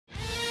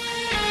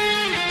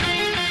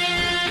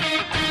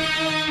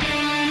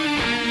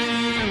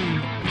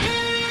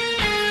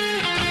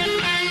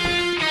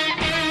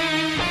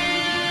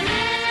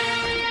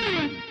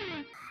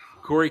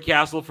Corey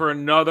Castle for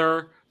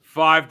another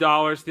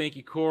 $5. Thank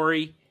you,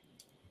 Corey.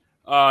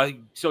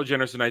 So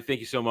generous tonight.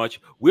 Thank you so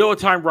much. Wheel of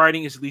Time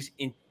writing is at least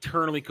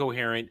internally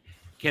coherent.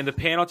 Can the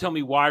panel tell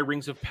me why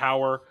Rings of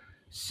Power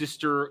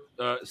Sister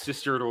Elder. Okay.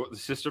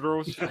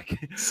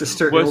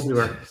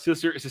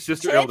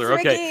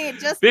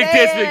 Big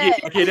tits,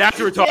 McGee. Okay, that's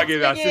what we're talking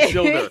about.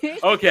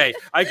 Sisildur. Okay.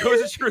 I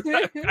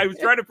was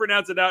trying to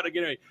pronounce it out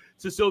again.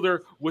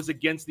 Sisildur was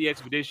against the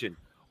expedition.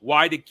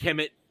 Why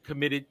Kemet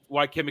committed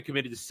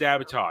to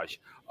sabotage?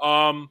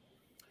 I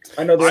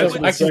know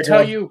I can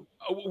tell you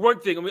one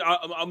thing.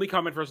 Let me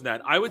comment first on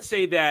that. I would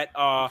say that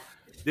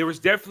there was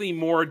definitely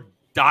more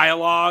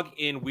dialogue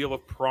in Wheel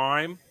of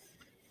Prime,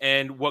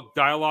 and what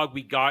dialogue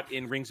we got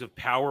in Rings of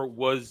Power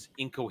was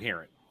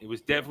incoherent. It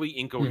was definitely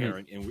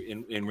incoherent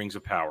in Rings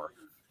of Power.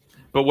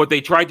 But what they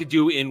tried to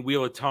do in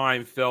Wheel of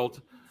Time felt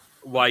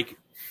like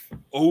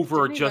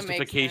over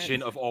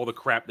justification of all the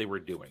crap they were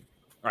doing.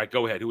 All right,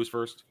 go ahead. Who was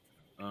first?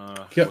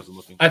 Wasn't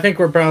looking. I think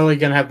we're probably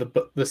going to have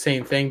the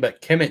same thing,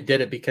 but Kemet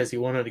did it because he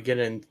wanted to get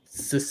in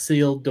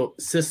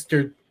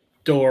Sister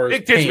Door's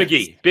Big Tits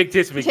McGee. Big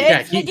Tits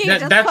McGee.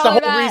 Yeah, that's the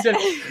whole reason.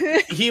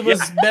 He was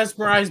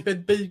mesmerized by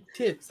big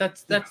tits.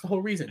 That's the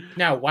whole reason.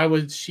 Now, why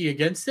was she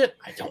against it?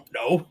 I don't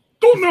know.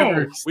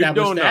 We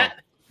don't know.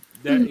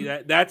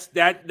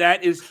 That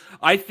is.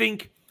 I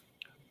think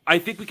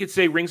we could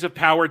say Rings of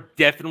Power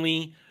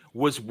definitely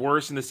was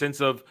worse in the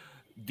sense of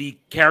the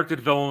character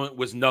development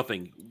was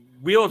nothing.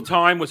 Wheel of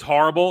Time was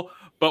horrible,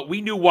 but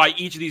we knew why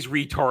each of these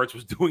retards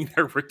was doing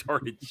their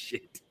retarded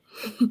shit.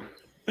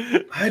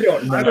 I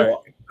don't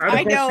know.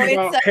 I know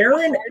it's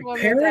Perrin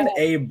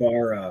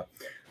Aybara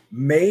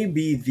may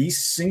be the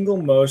single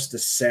most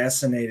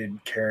assassinated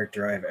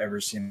character I've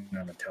ever seen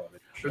on a television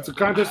show. It's a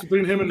contest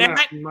between him and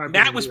Matt.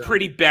 Matt was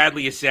pretty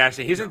badly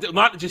assassinated.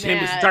 Not just him,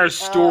 his entire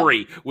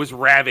story was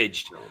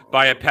ravaged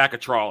by a pack of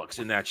Trollocs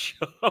in that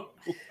show.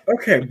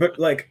 Okay, but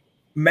like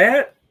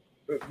Matt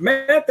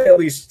at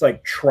least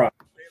like tried.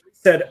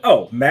 Said,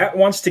 "Oh, Matt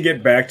wants to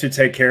get back to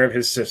take care of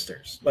his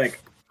sisters."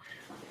 Like,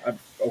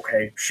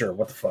 okay, sure,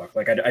 what the fuck?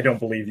 Like, I don't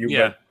believe you,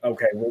 but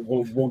okay,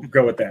 we'll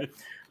go with that.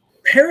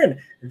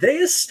 Perrin, they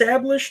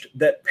established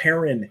that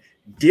Perrin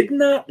did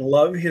not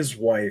love his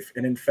wife,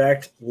 and in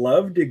fact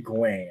loved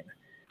Egwene.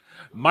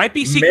 Might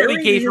be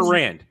secretly gay for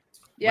Rand.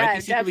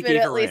 Yeah,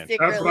 definitely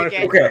secretly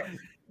gay. Okay.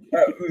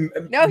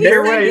 No, he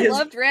said he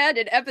loved Rand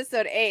in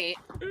episode 8.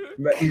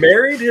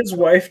 Married his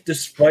wife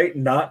despite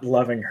not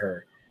loving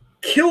her.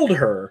 Killed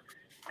her,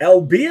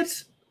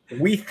 albeit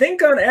we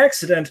think on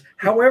accident.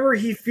 However,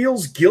 he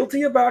feels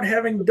guilty about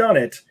having done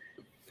it.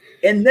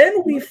 And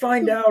then we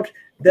find out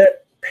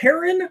that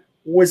Perrin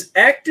was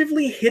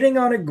actively hitting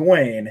on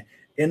Egwene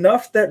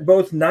enough that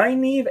both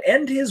Nynaeve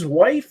and his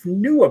wife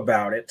knew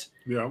about it.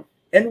 Yeah.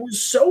 And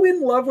was so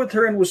in love with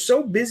her and was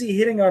so busy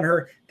hitting on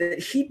her that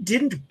he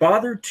didn't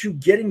bother to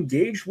get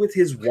engaged with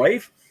his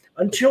wife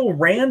until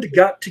Rand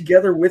got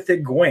together with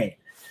Egwene.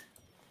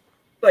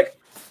 Like,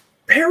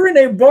 Perrin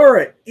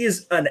Aybara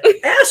is an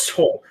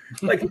asshole.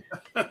 Like,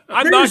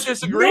 I'm not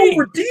disagreeing.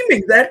 No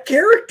redeeming that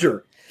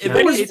character. He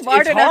was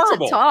smart enough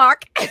to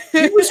talk.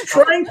 He was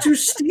trying to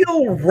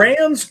steal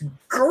Rand's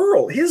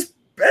girl, his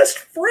best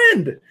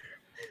friend.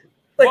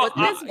 Like,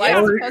 his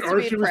wife's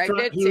supposed to be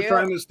pregnant he was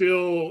trying to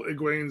steal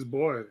Egwene's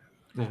boy.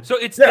 So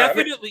it's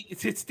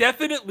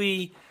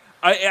definitely.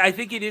 I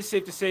think it is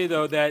safe to say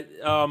though that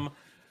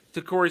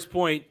to Corey's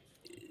point,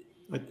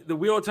 the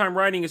Wheel of Time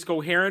writing is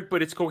coherent,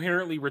 but it's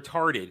coherently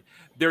retarded.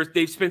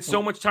 They've spent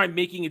so much time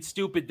making it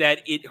stupid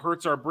that it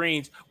hurts our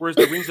brains. Whereas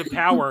the Rings of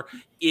Power,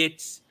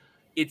 it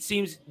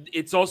seems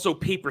it's also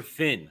paper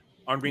thin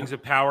on Rings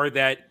of Power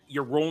that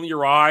you're rolling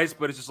your eyes,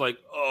 but it's just like,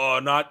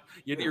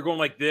 you're going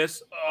like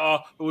this.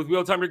 But with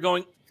Wheel of Time, you're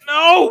going,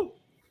 no.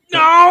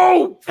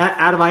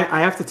 Adam,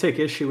 I have to take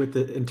issue with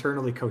the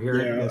internally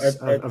coherentness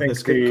of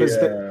this because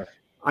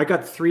I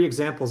got 3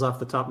 examples off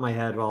the top of my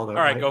head. All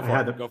right, go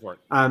for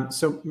it.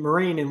 So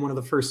Moraine in one of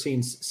the first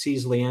scenes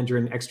sees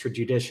Leandrin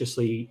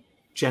extrajudiciously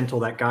gentle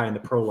that guy in the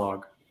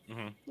prologue.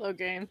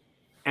 Logain.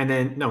 And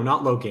then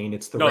not Logain,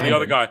 it's the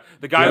other guy.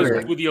 The guy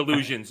who's with the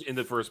illusions in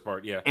the first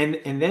part, yeah.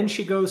 And then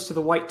she goes to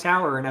the White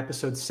Tower in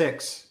episode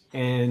 6,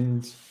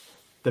 and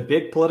the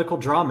big political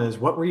drama is,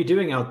 what were you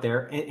doing out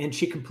there? And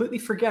she completely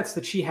forgets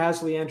that she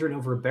has Leandrin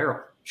over a barrel.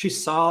 She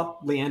saw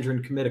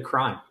Leandrin commit a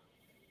crime.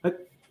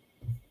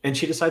 And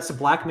she decides to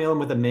blackmail him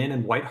with a man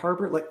in White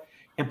Harbor.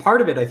 And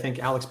part of it, I think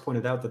Alex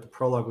pointed out that the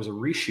prologue was a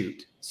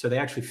reshoot. So they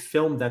actually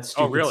filmed that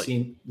stupid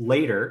scene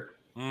later.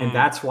 And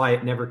that's why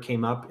it never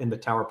came up in the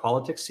Tower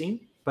Politics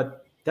scene.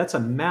 But that's a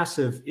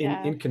massive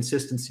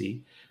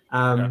inconsistency.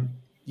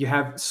 You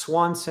have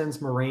Swan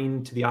sends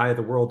Moraine to the Eye of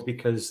the World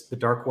because the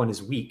Dark One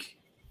is weak.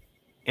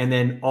 And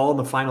then all in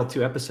the final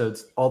 2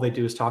 episodes, all they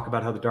do is talk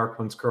about how the Dark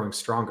One's growing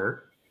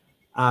stronger.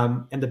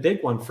 And the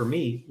big one for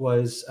me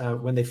was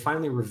when they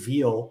finally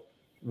reveal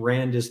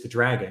Rand is the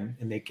dragon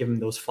and they give him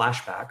those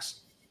flashbacks.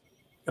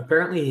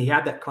 Apparently he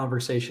had that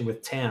conversation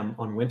with Tam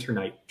on Winter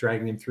Night,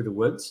 dragging him through the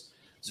woods.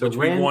 So Which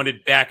we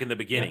wanted back in the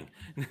beginning.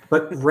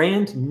 But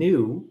Rand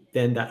knew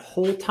then that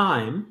whole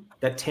time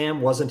that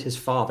Tam wasn't his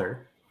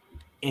father,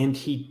 and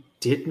he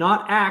did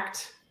not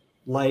act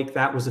like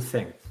that was a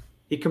thing.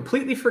 He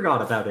completely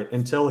forgot about it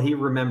until he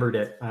remembered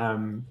it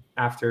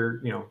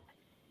after,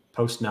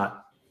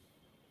 post-nut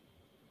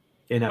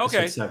in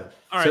episode 7.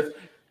 All right. So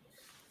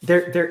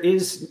there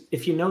is,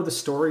 if you know the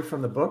story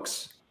from the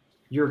books,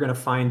 you're going to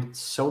find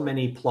so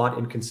many plot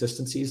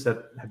inconsistencies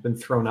that have been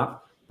thrown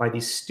up by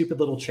these stupid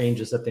little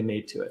changes that they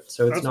made to it.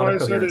 So it's not a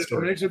coherent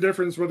story. It makes a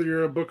difference whether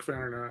you're a book fan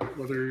or not,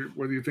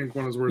 whether you think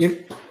one is worth.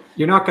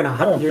 You're not going to.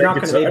 I don't think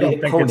it's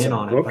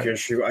a book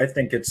issue. I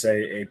think it's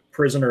a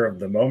prisoner of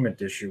the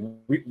moment issue.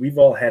 We've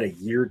all had a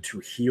year to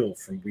heal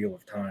from Wheel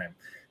of Time.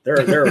 There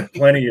are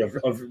plenty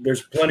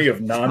there's plenty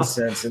of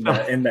nonsense in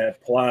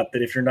that plot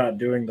that if you're not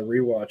doing the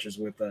rewatches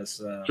with us,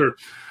 sure.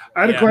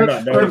 I had a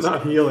question. I'm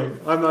not healing.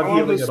 I'm not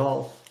healing at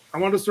all. I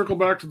want to circle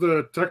back to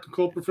the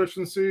technical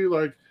proficiency.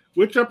 Like,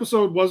 which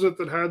episode was it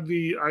that had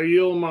the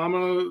Aiel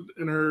Mama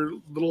in her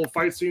little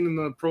fight scene in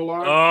the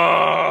prologue?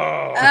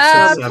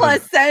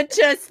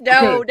 Placentia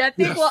Snow.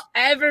 Nothing will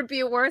ever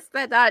be worse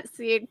than that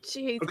scene.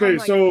 Jeez. Okay,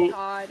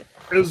 God.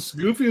 As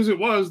goofy as it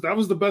was, that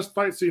was the best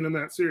fight scene in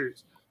that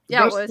series.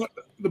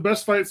 The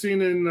best fight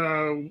scene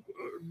in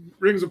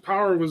Rings of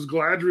Power was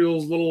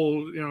Galadriel's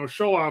little,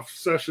 show-off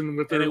session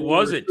with her. And it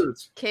wasn't.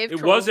 Cave it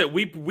Troll. wasn't.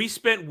 We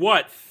spent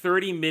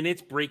 30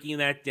 minminutes breaking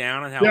that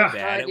down on how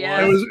bad it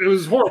was. It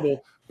was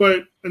horrible.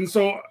 And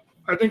so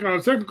I think on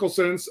a technical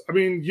sense, I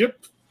mean,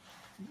 Yip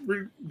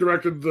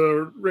redirected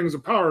the Rings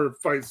of Power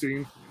fight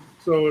scene,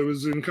 so it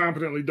was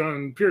incompetently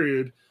done,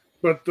 period.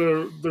 But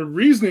the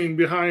reasoning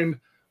behind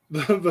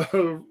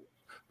the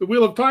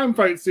Wheel of Time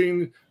fight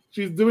scene,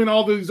 she's doing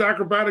all these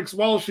acrobatics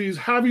while she's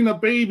having a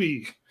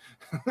baby.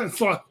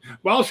 It's like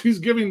while she's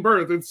giving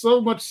birth. It's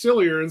so much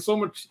sillier and so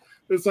much.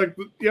 It's like,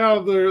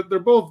 they're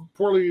both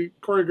poorly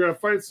choreographed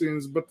fight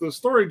scenes, but the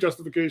story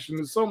justification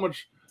is so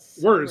much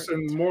worse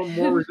and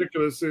more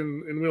ridiculous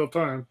in Wheel of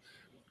Time.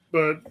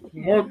 But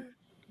for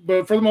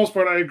the most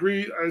part, I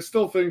agree. I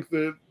still think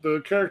that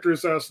the character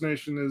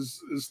assassination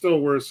is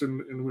still worse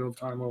in Wheel of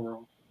Time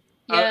overall.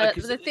 Yeah,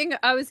 the thing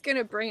I was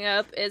gonna bring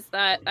up is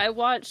that I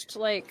watched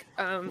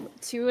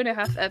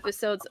 2.5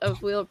 episodes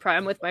of Wheel of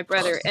Time with my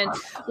brother, and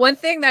one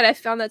thing that I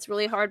found that's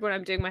really hard when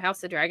I'm doing my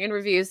House of Dragon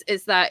reviews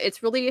is that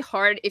it's really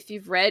hard if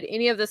you've read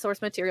any of the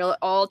source material at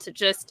all to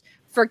just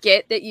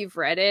forget that you've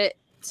read it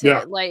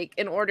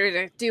in order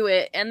to do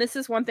it. And this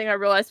is one thing I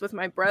realized with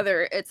my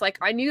brother. It's like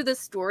I knew the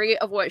story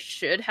of what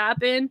should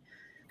happen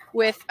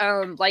with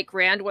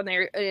Rand when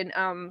they're in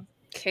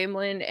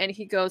Camelin and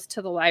he goes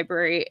to the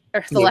library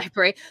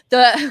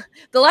the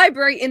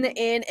library in the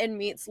inn and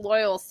meets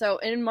Loyal. So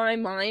in my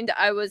mind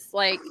I was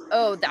like,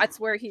 oh, that's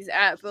where he's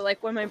at. But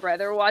when my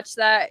brother watched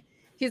that,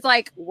 he's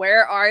like,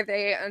 where are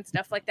they and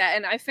stuff like that.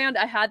 And I found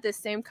I had the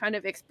same kind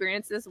of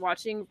experiences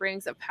watching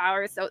Rings of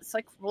Power. So it's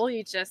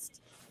really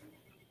just,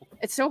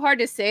 it's so hard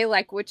to say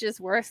which is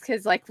worse,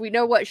 because we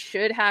know what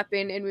should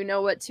happen and we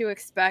know what to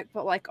expect.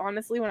 But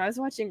honestly, when I was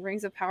watching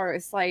Rings of Power,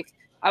 it's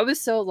I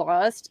was so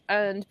lost,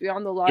 and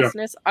beyond the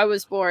lostness, I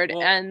was bored.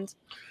 Well, and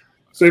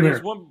same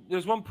here.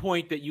 There's one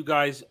point that you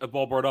guys have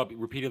all brought up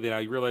repeatedly, and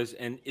I realize,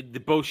 and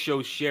both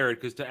shows share it,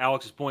 because to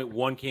Alex's point,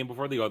 one came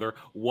before the other.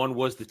 One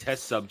was the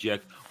test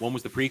subject. One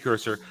was the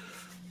precursor.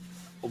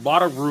 A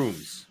lot of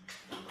rooms.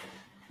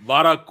 A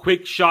lot of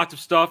quick shots of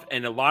stuff,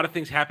 and a lot of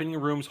things happening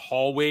in rooms,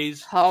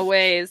 hallways.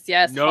 Hallways,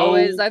 yes.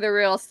 Hallways are the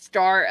real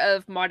star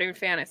of modern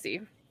fantasy.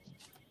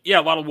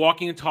 Yeah, a lot of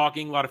walking and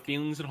talking, a lot of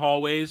feelings in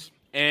hallways,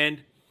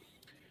 and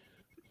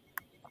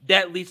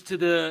that leads to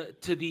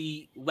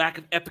the lack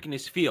of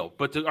epicness feel.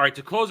 But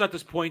to close out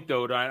this point,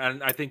 though,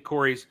 I think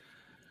Corey's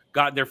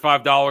gotten their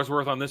 $5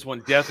 worth on this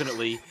one,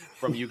 definitely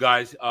from you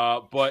guys.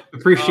 But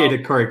appreciate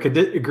it, Corey. Could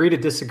agree to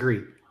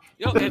disagree.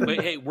 Okay, but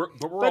hey, we're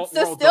all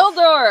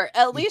Sildor.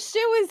 At least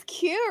she was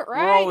cute,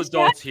 right? We're all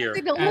adults here.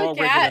 We're all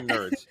regular at.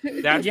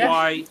 nerds. That's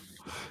why.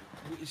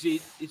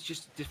 See, it's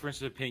just a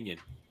difference of opinion.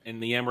 In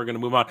the end, we're going to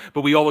move on.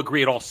 But we all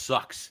agree it all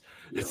sucks.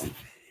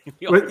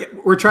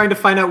 We're trying to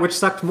find out which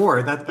sucked more.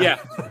 Yeah,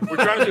 we're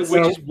trying to see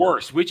which is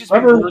worse. Which is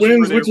whoever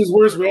wins, which is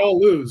worse. We all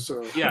lose.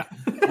 So. Yeah,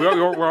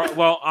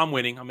 well, I'm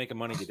winning. I'm making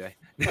money today.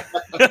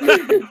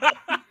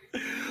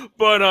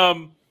 But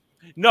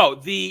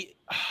no,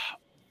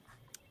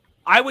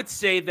 I would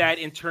say that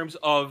in terms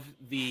of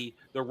the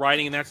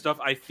writing and that stuff,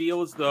 I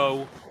feel as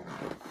though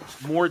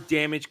more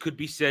damage could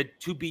be said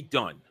to be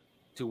done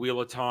to Wheel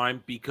of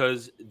Time,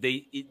 because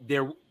they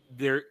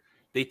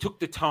took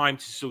the time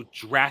to so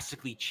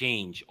drastically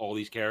change all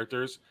these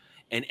characters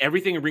and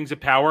everything in Rings of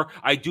Power.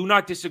 I do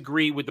not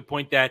disagree with the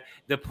point that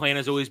the plan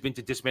has always been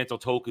to dismantle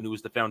Tolkien, who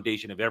is the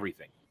foundation of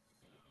everything.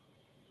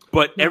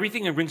 But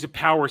everything in Rings of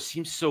Power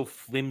seems so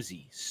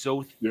flimsy,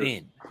 so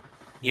thin. Yes.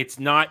 It's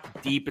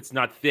not deep. It's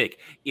not thick.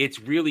 It's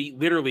really,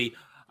 literally,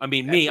 I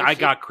mean, I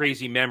got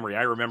crazy memory.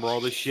 I remember all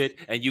this shit,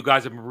 and you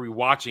guys have been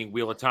rewatching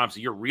Wheel of Time,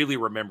 so you're really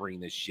remembering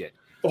this shit.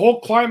 The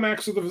whole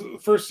climax of the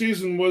first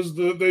season was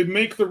they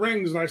make the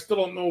rings, and I still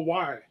don't know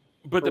why.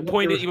 But my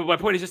point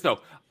is this,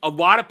 though. A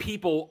lot of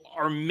people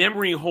are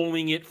memory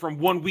holding it from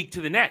 1 week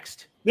to the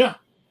next. Yeah.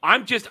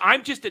 I'm just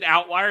an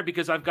outlier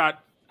because I've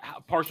got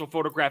partial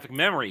photographic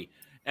memory,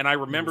 and I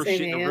remember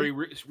shit in a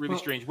really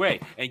strange way.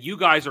 And you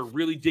guys are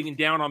really digging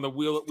down on the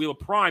Wheel of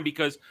Prime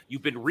because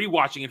you've been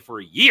rewatching it for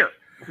a year.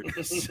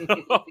 So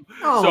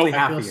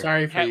I feel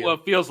sorry for you. Well,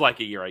 it feels like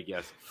a year, I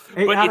guess.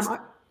 Hey, but Adam,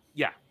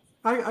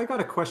 I got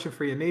a question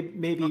for you.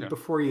 Maybe okay.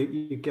 before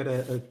you get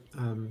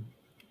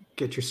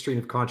get your stream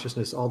of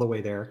consciousness all the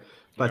way there.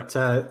 But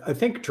I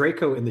think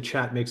Draco in the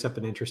chat makes up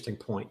an interesting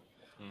point.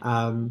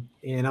 And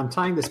I'm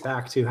tying this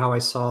back to how I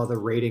saw the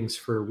ratings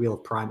for Wheel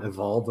of Prime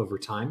evolve over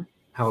time.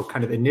 How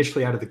kind of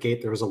initially out of the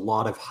gate, there was a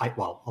lot of hype.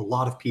 Well, a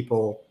lot of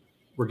people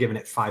were giving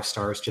it 5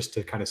 stars just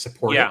to kind of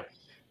support it.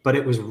 But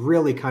it was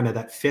really kind of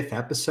that 5th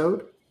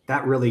episode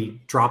that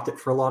really dropped it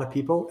for a lot of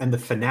people. And the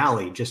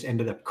finale just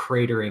ended up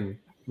cratering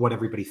what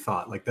everybody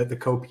thought. Like the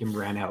copium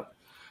ran out.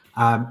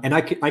 And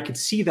I could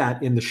see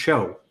that in the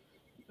show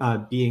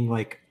being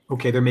like,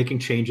 okay, they're making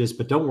changes,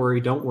 but don't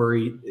worry.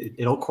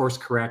 It'll course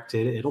correct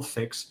it. It'll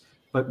fix.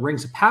 But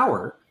Rings of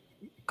Power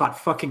got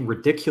fucking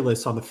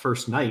ridiculous on the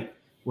first night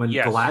when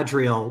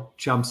Galadriel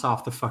jumps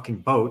off the fucking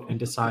boat and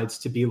decides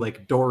to be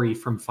like Dory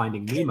from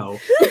Finding Nemo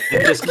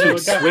and just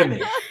keeps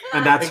swimming.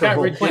 And that's her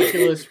whole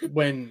ridiculous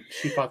when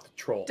she fought the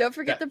troll. Don't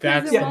forget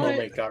that's when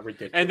it got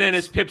ridiculous. And then,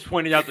 as Pips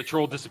pointed out, the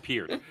troll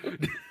disappeared.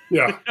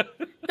 Yeah,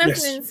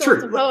 that's an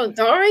insult to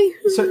Dory.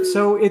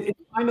 So it's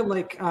kind of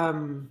like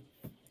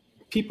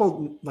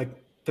people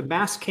like the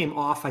mask came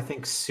off. I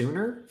think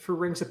sooner for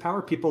Rings of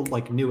Power. People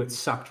like knew it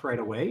sucked right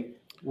away.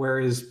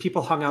 Whereas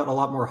people hung out a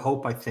lot more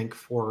hope, I think,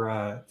 for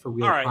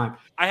Wheel of Prime.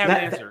 I have an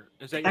answer.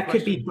 That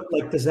could be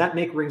like, does that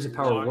make Rings of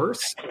Power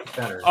worse?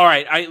 Better. All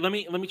right, let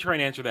me try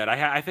and answer that.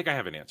 I think I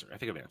have an answer.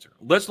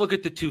 Let's look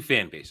at the 2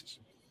 fan bases.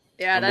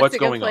 Yeah, that's a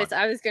good place.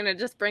 I was gonna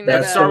just bring that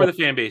up. Let's start with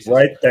the fan bases.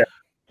 Right there.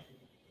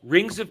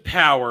 Rings of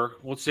Power.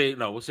 We'll say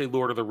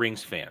Lord of the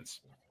Rings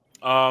fans.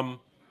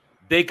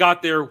 They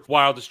got their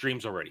wildest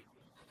dreams already.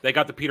 They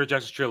got the Peter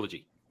Jackson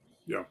trilogy.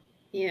 Yeah.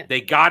 They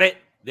got it.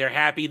 They're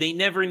happy. They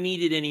never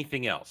needed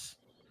anything else.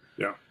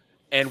 Yeah.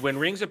 And when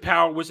Rings of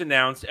Power was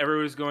announced,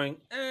 everyone was going,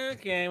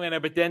 okay, whatever.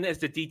 But then as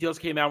the details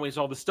came out, we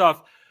saw the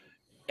stuff,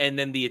 and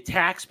then the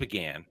attacks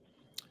began,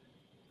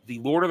 the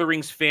Lord of the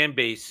Rings fan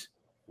base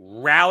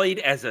rallied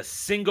as a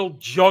single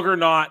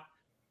juggernaut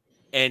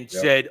and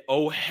said,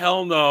 oh,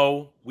 hell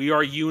no, we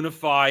are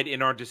unified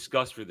in our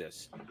disgust for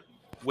this.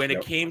 When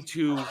it came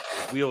to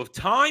Wheel of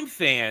Time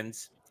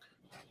fans,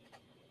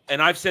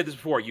 and I've said this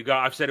before,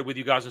 I've said it with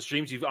you guys on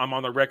streams. I'm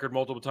on the record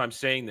multiple times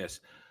saying this.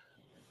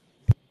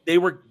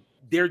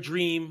 Their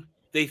dream,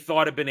 they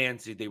thought had been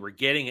answered. They were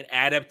getting an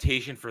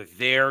adaptation for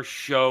their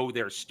show,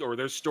 their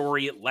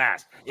story at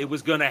last. It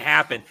was going to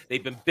happen.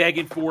 They've been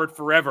begging for it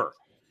forever.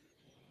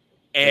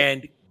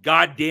 And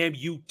goddamn,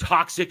 you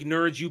toxic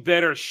nerds, you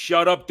better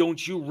shut up.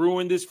 Don't you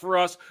ruin this for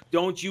us.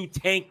 Don't you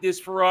tank this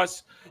for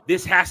us.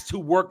 This has to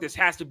work. This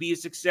has to be a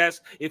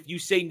success. If you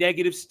say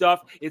negative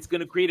stuff, it's going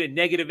to create a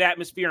negative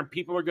atmosphere and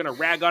people are going to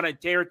rag on it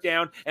and tear it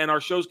down and our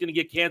show's going to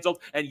get canceled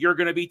and you're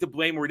going to be to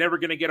blame. We're never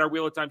going to get our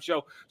Wheel of Time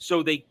show.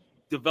 So they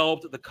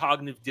developed the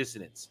cognitive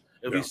dissonance.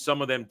 At least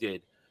some of them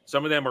did.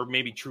 Some of them are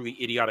maybe truly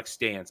idiotic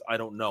stands. I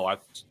don't know.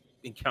 I've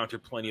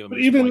encountered plenty of them.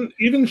 Even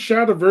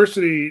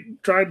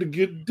Shadiversity tried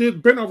to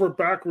bent over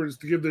backwards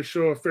to give this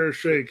show a fair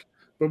shake.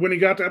 But when he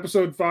got to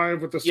episode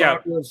 5 with the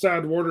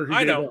Sad Warder,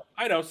 I know,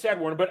 Sad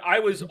Warder. But I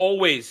was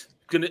always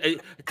gonna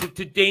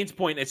to Dane's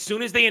point. As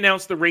soon as they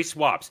announced the race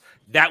swaps,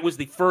 that was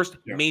the first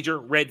major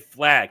red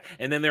flag.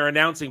 And then they're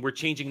announcing we're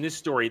changing this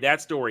story, that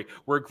story,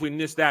 we're including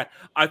this, that.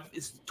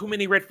 It's too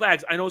many red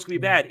flags. I know it's gonna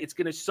be bad. It's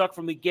gonna suck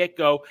from the get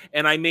go.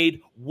 And I made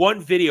one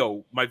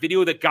video, my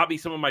video that got me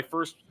some of my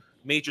first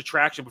major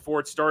traction before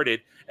it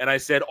started, and I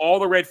said all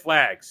the red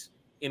flags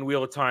in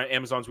Wheel of Time,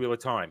 Amazon's Wheel of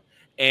Time,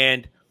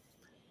 and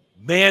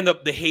man,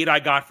 the hate I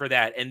got for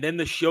that. And then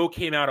the show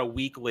came out a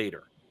week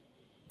later,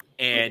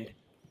 and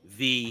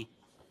the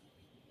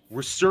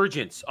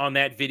resurgence on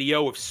that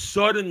video of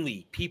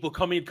suddenly people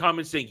coming in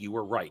comments saying you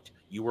were right,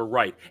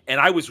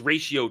 and I was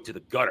ratioed to the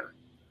gutter,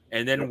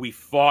 and then we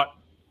fought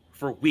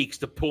for weeks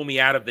to pull me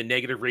out of the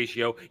negative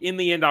ratio. In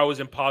the end, I was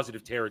in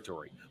positive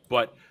territory,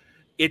 but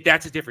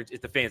that's a difference.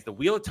 It's the fans. The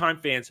Wheel of Time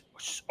fans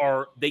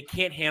they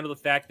can't handle the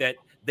fact that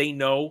they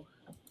know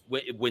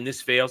when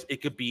this fails,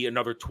 it could be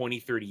another 20,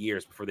 30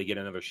 years before they get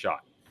another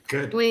shot.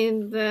 Good.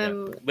 With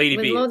Lady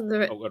B. Lord of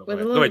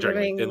the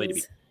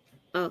Rings.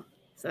 Oh,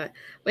 sorry.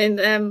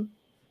 When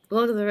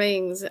Lord of the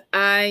Rings,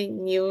 I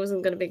knew it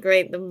wasn't going to be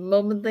great. The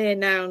moment they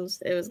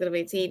announced it was going to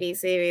be a TV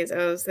series,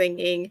 I was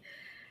thinking,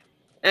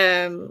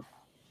 no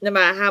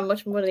matter how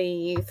much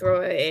money you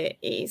throw at it,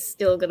 it's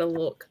still going to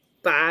look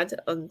bad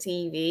on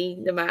TV,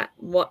 no matter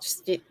what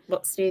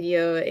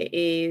studio it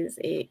is.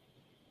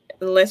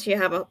 Unless you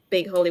have a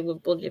big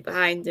Hollywood budget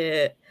behind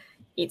it,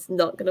 it's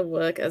not going to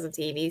work as a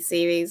TV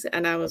series.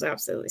 And I was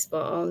absolutely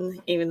spot on,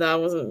 even though I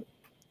wasn't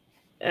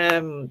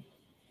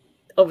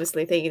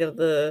obviously thinking of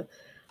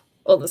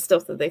all the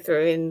stuff that they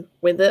threw in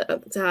with it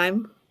at the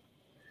time.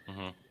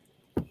 All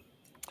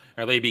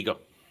right, Lady B, go.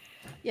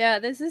 Yeah,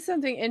 this is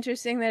something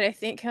interesting that I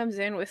think comes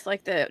in with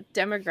like the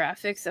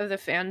demographics of the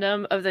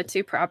fandom of the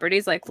two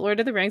properties. Like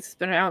Lord of the Rings has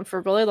been around for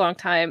a really long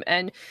time,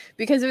 and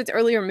because of its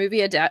earlier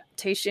movie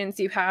adaptations,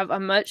 you have a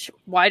much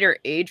wider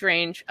age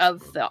range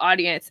of the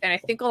audience. And I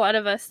think a lot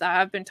of us that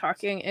have been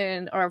talking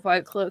in our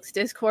White Cloaks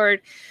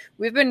Discord,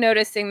 we've been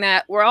noticing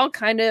that we're all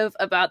kind of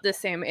about the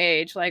same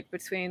age. Like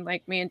between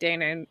like me and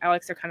Dana and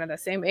Alex are kind of the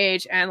same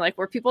age, and like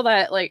we're people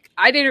that like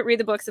I didn't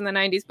read the books in the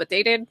 90s, but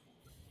they did.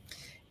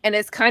 And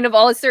it's kind of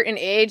all a certain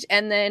age.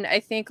 And then I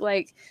think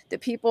like the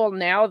people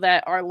now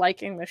that are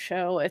liking the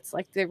show, it's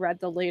like they read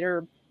the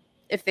later,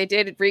 if they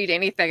did read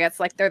anything, it's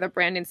like they're the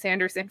Brandon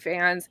Sanderson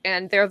fans,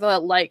 and they're the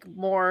like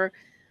more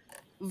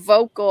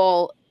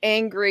vocal,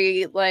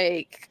 angry,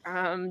 like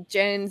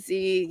Gen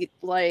Z,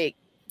 like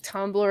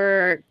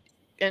Tumblr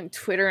and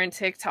Twitter and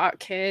TikTok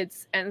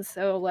kids. And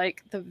so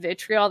like the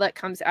vitriol that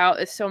comes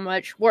out is so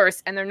much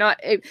worse, and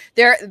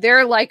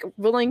they're like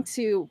willing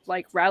to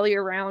like rally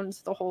around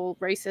the whole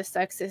racist,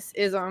 sexist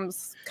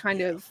isms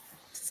kind of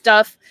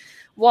stuff,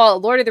 while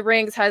Lord of the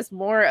Rings has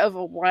more of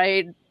a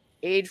wide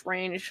age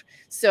range.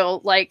 So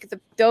like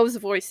those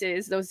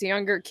voices, those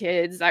younger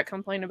kids that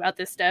complain about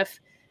this stuff,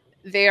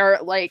 they're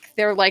like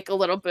a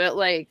little bit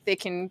like they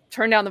can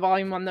turn down the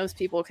volume on those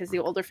people because the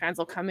older fans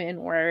will come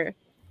in where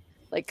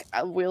like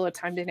Wheel of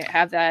Time didn't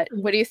have that.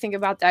 What do you think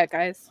about that,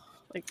 guys?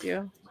 Like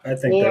you? I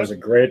think there's a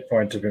great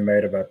point to be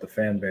made about the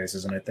fan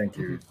bases, and I think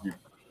you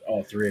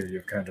all three of you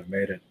have kind of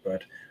made it.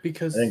 But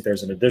because I think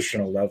there's an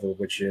additional level,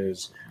 which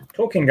is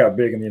Tolkien got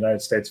big in the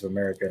United States of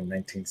America in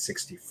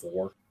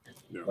 1964.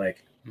 Yeah.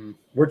 Like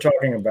we're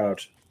talking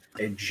about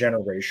a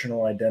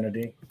generational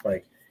identity.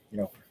 Like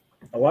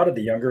a lot of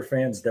the younger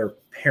fans, their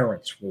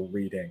parents were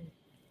reading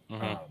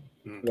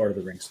Lord of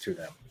the Rings to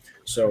them.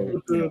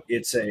 So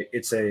it's a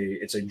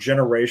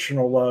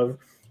generational love.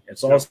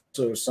 It's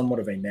also somewhat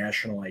of a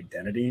national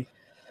identity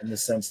in the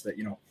sense that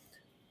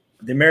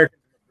the Americans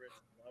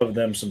love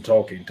them some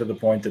Tolkien to the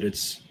point that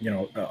it's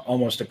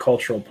almost a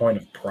cultural point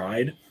of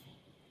pride.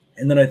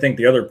 And then I think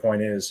the other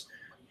point is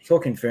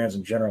Tolkien fans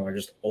in general are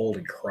just old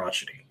and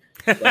crotchety.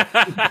 Like,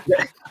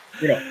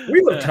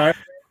 Wheel of Time.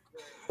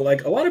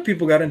 Like a lot of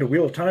people got into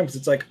Wheel of Time because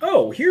it's like,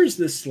 oh, here's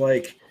this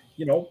like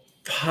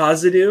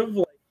positive.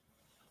 Like,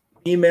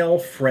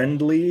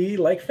 female-friendly,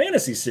 like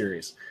fantasy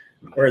series,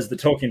 whereas the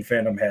Tolkien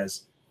fandom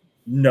has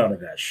none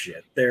of that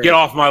shit. Get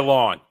off my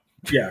lawn.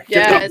 Yeah,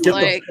 it's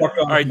like the fuck off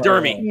all right,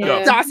 Dermy,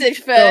 go. Sausage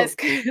fest.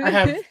 So I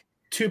have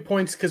 2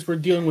 points because we're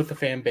dealing with the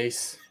fan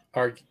base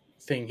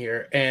thing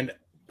here, and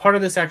part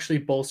of this actually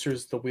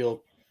bolsters the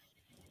Wheel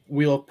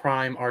of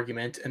Prime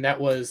argument, and that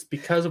was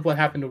because of what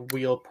happened to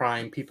Wheel of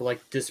Prime. People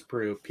like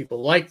Disprove,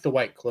 people like the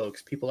White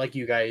Cloaks, people like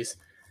you guys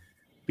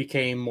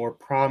became more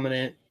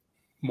prominent,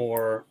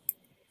 more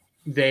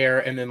there,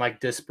 and then like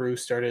Disprove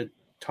started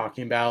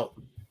talking about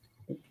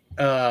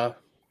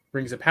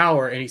Rings of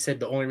Power, and he said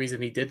the only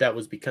reason he did that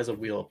was because of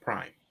Wheel of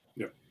Prime.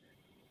 Yeah.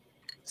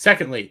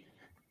 Secondly,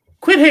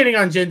 quit hating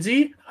on Gen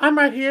Z. I'm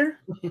right here.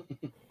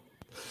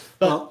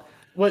 But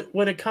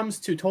when it comes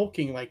to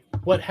Tolkien, like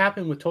what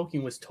happened with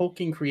Tolkien was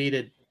Tolkien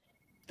created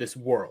this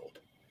world,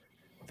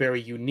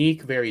 very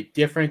unique, very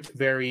different,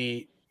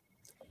 very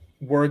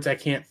words I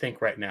can't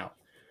think right now.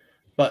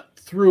 But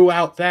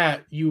throughout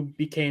that, you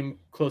became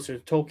closer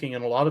to Tolkien,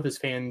 and a lot of his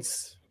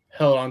fans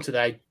held on to the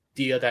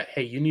idea that,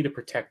 hey, you need to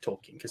protect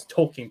Tolkien because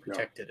Tolkien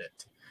protected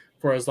it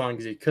for as long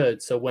as he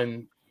could. So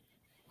when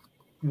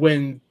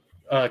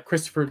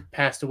Christopher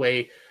passed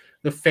away,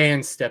 the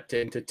fans stepped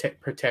in to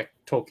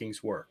protect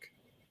Tolkien's work.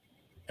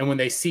 And when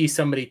they see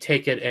somebody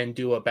take it and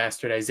do a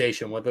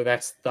bastardization, whether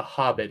that's The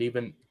Hobbit,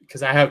 even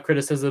because I have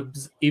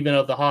criticisms even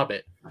of The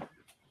Hobbit,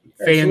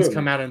 fans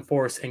come out in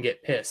force and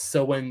get pissed.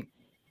 So when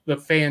the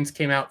fans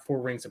came out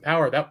for Rings of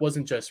Power, that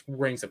wasn't just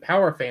Rings of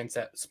Power fans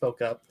that spoke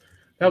up.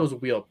 That was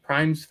Wheel of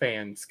Prime's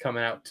fans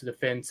coming out to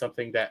defend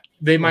something that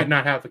they might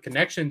not have a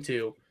connection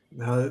to,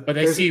 but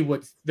they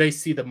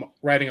see the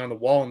writing on the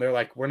wall, and they're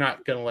like, "We're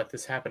not going to let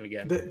this happen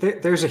again."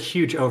 There's a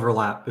huge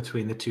overlap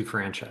between the two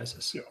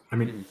franchises. Yeah. I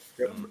mean,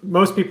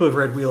 most people who've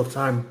read Wheel of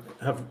Time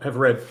have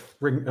read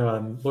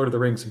Lord of the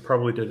Rings and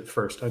probably did it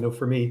first. I know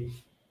for me,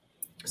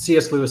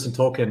 C.S. Lewis and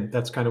Tolkien,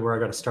 that's kind of where I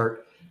got to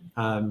start.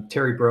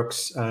 Terry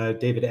Brooks,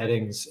 David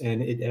Eddings,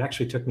 and it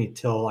actually took me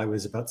till I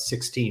was about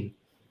 16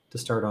 to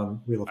start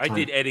on Wheel of Time. I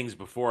did Eddings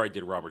before I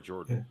did Robert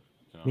Jordan.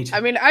 Yeah. So. Me too.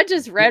 I mean, I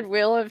just read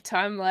Wheel of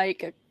Time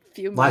like a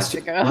few months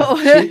ago.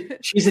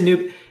 She's a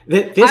newbie.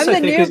 I'm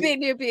a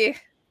newbie.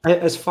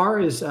 As far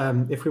as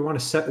if we want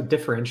to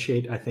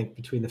differentiate, I think,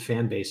 between the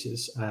fan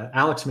bases,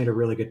 Alex made a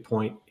really good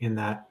point in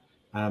that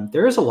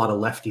there is a lot of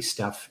lefty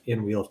stuff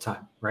in Wheel of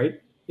Time,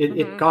 right?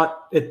 It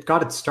got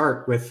its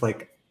start with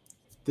like,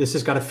 this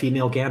has got a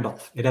female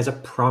Gandalf. It has a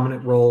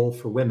prominent role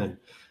for women.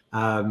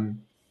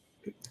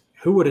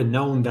 Who would have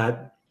known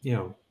that,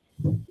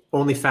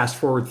 only fast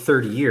forward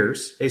 30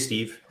 years. Hey,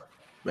 Steve.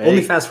 Hey.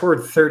 Only fast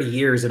forward 30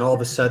 years and all of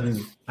a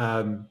sudden,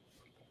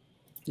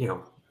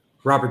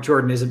 Robert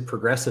Jordan isn't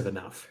progressive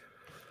enough.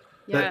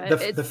 Yeah,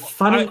 the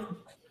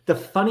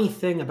funny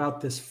thing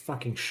about this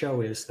fucking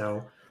show is,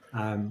 though,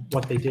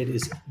 what they did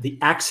is the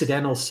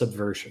accidental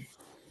subversion,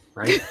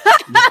 right?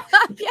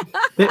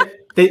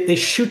 They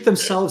shoot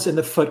themselves in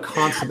the foot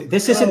constantly.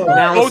 This isn't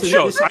malice. Both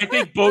shows. I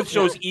think both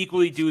shows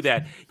equally do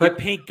that. But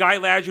paint Guy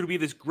Ladger to be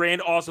this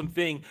grand, awesome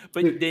thing,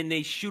 but then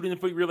they shoot in the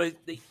foot. You realize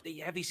they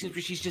have these scenes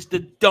where she's just the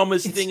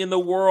dumbest thing in the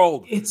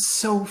world. It's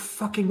so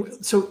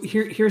fucking. So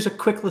here's a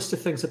quick list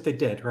of things that they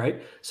did.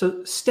 Right.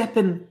 So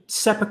Stepan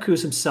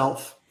seppukus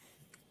himself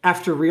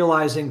after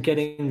realizing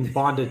getting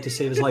bonded to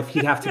save his life,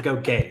 he'd have to go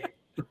gay.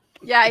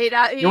 Yeah,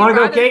 you want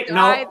to go gay?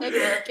 No,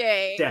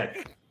 gay.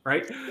 Dead.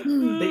 Right?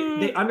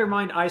 They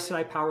undermined Aes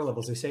Sedai power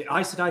levels. They say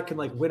Aes Sedai can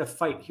like win a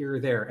fight here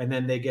or there, and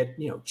then they get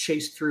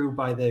chased through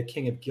by the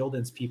King of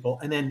Gildan's people,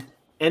 and then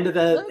end of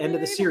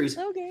the series,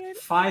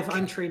 5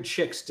 untrained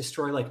chicks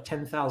destroy like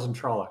 10,000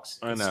 Trollocs.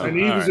 I know. And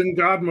Eve is in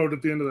God mode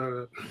at the end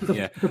of that.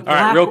 Yeah. All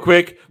right, real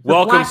quick.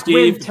 Welcome,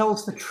 Steve.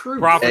 Tells the truth.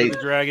 Prophet of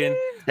the Dragon.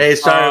 Hey,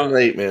 sorry I'm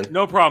late, man.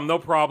 No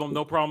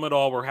problem at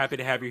all. We're happy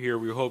to have you here.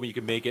 We were hoping you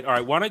could make it. All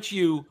right, why don't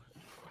you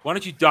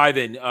dive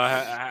in?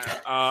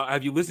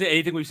 Have you listened to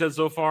anything we've said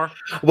so far?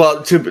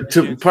 Well, to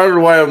part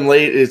of why I'm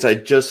late is I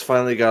just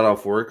finally got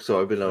off work, so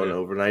I've been on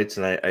overnights,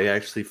 and I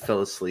actually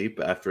fell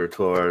asleep after a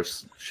 12-hour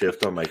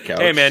shift on my couch.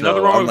 Hey, man,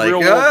 nothing wrong with real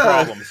world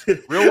problems.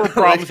 Real world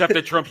problems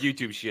after Trump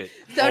YouTube shit.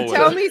 So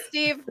tell me,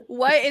 Steve,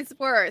 what is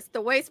worse,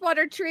 the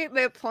wastewater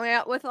treatment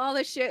plant with all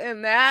the shit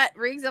in that,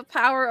 Rings of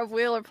Power of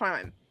Wheeler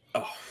Prime?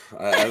 Oh,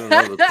 I don't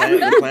know.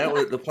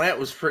 The plant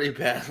was pretty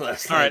bad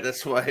last night. Right.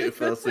 That's why I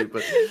fell asleep.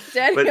 But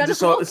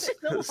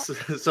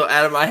so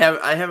Adam, I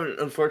haven't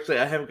unfortunately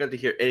I haven't got to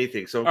hear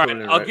anything. So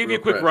I'll give you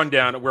a quick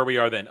rundown of where we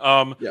are then.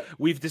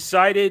 We've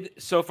decided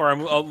so far.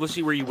 Let's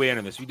see where you weigh in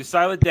on this. We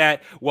decided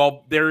that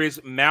while there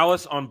is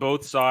malice on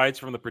both sides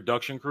from the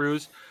production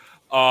crews,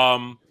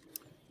 in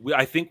the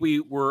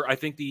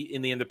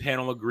end the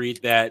panel agreed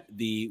that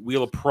the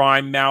Wheel of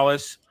Prime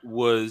malice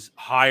was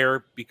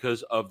higher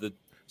because of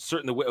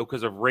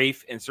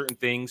Rafe and certain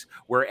things,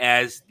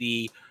 whereas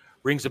the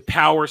Rings of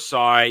Power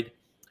side,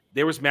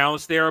 there was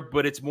malice there,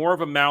 but it's more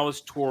of a malice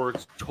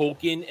towards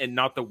Tolkien and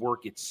not the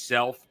work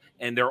itself.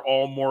 And they're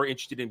all more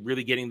interested in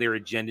really getting their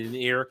agenda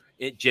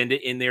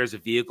in there as a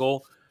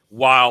vehicle,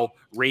 while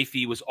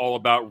Rafie was all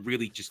about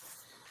really just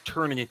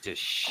turning into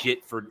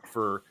shit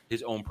for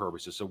his own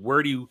purposes. So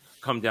where do you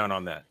come down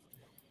on that?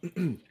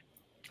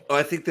 Oh,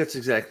 I think that's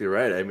exactly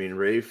right. I mean,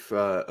 Rafe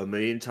a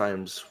million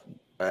times.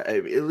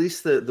 At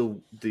least the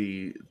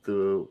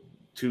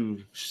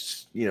two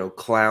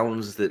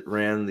clowns that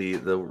ran the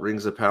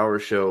Rings of Power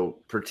show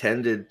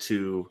pretended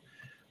to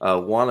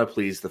want to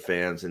please the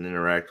fans and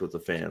interact with the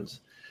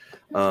fans,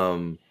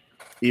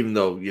 even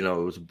though it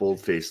was a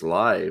bold-faced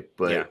lie.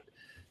 But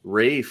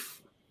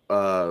Rafe,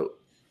 some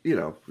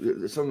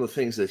of the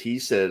things that he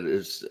said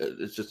is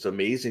just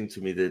amazing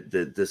to me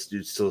that this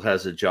dude still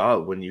has a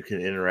job when you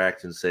can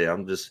interact and say,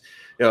 I'm just.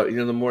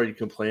 The more you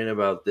complain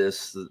about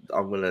this,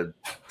 I'm going to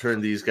turn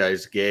these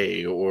guys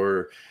gay,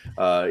 or,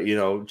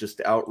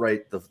 just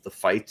outright the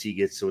fights he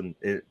gets in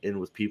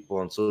with people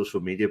on social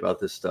media about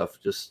this stuff,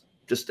 just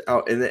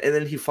out. And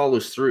then he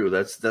follows through.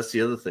 That's the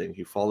other thing.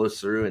 He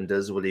follows through and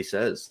does what he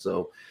says.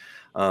 So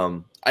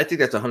I think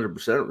that's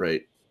 100%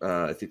 right.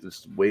 I think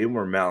there's way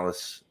more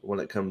malice when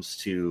it comes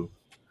to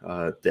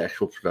the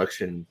actual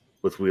production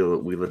with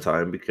Wheel of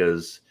Time,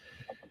 because,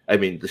 I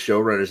mean, the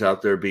showrunner's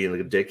out there being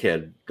like a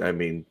dickhead. I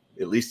mean,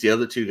 at least the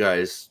other two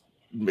guys,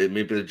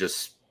 maybe they're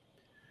just,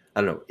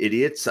 I don't know,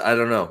 idiots. I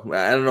don't know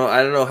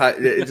how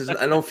it doesn't.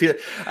 I don't feel.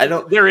 I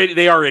don't.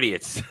 They are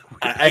idiots.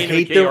 I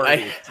hate them.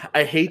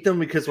 I hate them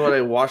because what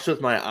I watched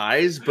with my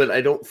eyes, but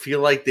I don't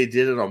feel like they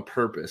did it on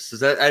purpose.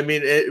 Is that? I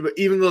mean,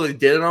 even though they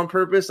did it on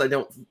purpose, I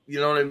don't. You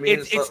know what I mean?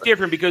 It's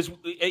different because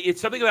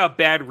it's something about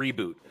bad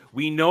reboot.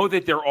 We know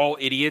that they're all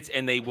idiots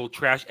and they will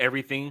trash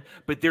everything,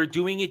 but they're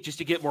doing it just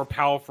to get more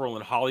powerful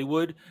in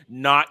Hollywood,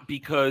 not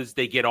because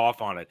they get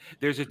off on it.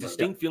 There's a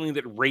distinct feeling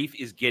that Rafe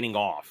is getting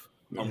off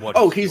on what.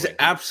 Oh, he's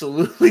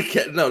absolutely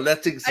getting. No,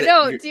 that's exactly. I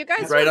know. Do you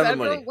guys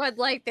remember when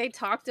they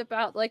talked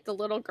about the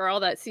little girl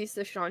that sees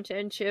the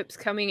Shantan chips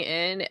coming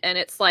in, and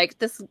it's like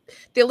this?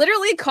 They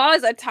literally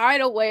cause a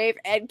tidal wave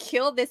and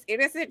kill this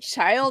innocent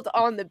child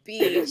on the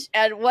beach.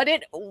 And what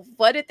did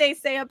they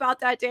say about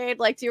that, Dave?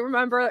 Do you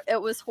remember?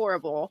 It was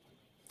horrible.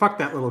 Fuck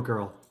that little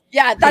girl.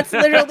 Yeah, that's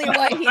literally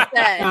what he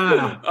said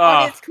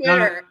on his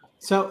Twitter.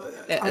 So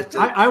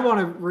I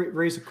want to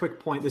raise a quick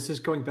point. This is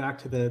going back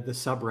to the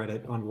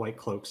subreddit on White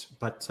Cloaks,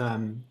 but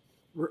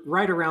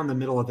right around the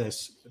middle of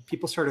this,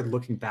 people started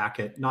looking back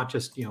at not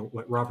just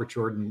what Robert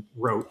Jordan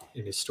wrote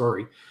in his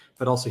story,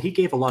 but also he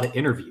gave a lot of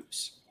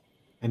interviews,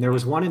 and there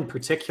was one in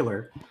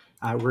particular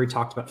where he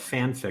talked about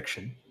fan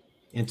fiction,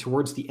 and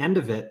towards the end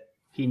of it,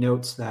 he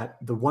notes that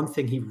the one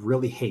thing he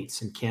really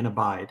hates and can't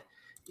abide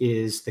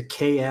is the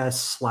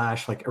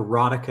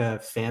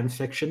KS/erotica fan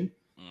fiction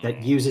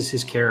that uses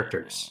his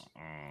characters,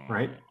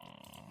 right?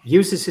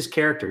 Uses his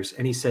characters.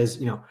 And he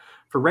says,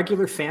 for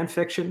regular fan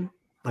fiction,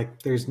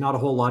 there's not a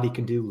whole lot he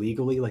can do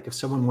legally. If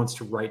someone wants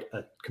to write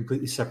a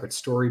completely separate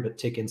story, but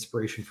take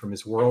inspiration from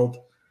his world,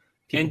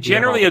 People And do that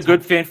all generally, the a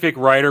good time. fanfic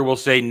writer will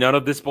say, "None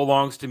of this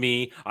belongs to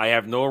me. I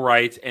have no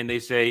rights." And they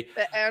say,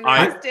 The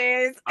I- endless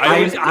days.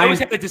 I always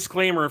have a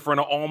disclaimer in front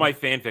of all my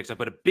fanfics. I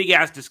put a big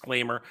ass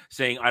disclaimer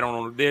saying, "I don't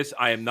own this.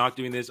 I am not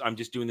doing this. I'm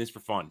just doing this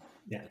for fun."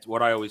 Yeah. That's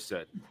what I always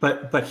said.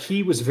 But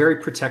he was very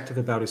protective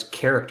about his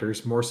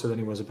characters more so than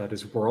he was about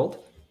his world.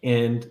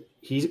 And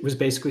he was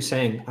basically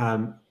saying,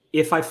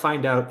 if I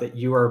find out that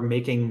you are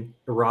making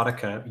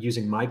erotica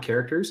using my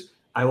characters,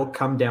 I will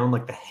come down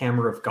like the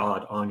hammer of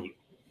God on you.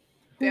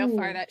 They'll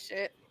fire that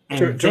shit.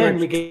 And then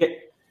we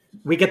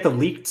get the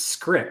leaked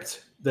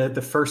script,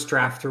 the first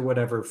draft or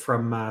whatever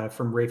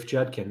from Rafe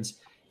Judkins,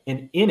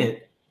 and in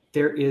it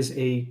there is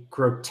a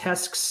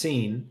grotesque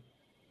scene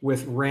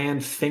with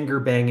Rand finger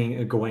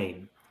banging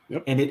Egwene,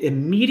 and it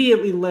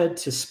immediately led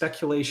to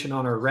speculation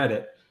on our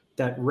Reddit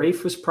that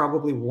Rafe was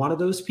probably one of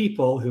those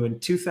people who in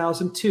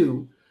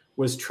 2002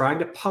 was trying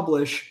to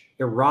publish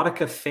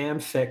erotica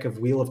fanfic of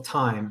Wheel of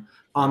Time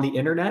on the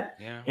internet,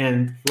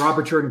 and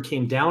Robert Jordan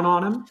came down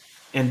on him.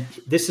 And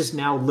this is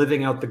now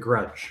living out the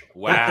grudge.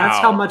 Wow. That's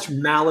how much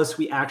malice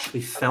we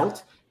actually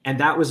felt. And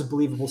that was a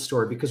believable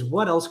story because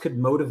what else could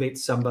motivate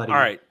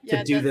somebody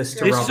to do this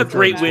to This Robert is a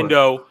great Jordan's work?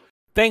 window.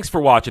 Thanks for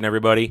watching,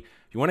 everybody. If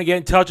you want to get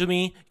in touch with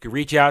me, you can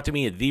reach out to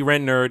me at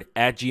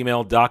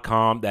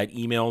therentnerd@gmail.com. That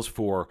email's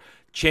for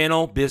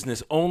channel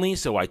business only,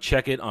 so I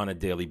check it on a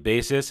daily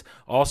basis.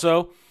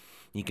 Also,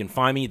 you can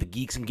find me at the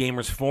Geeks and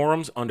Gamers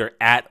forums under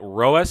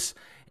 @ROAS,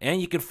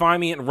 and you can find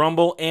me at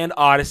Rumble and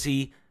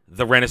Odyssey,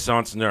 The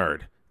Renaissance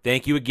Nerd.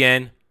 Thank you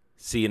again.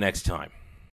 See you next time.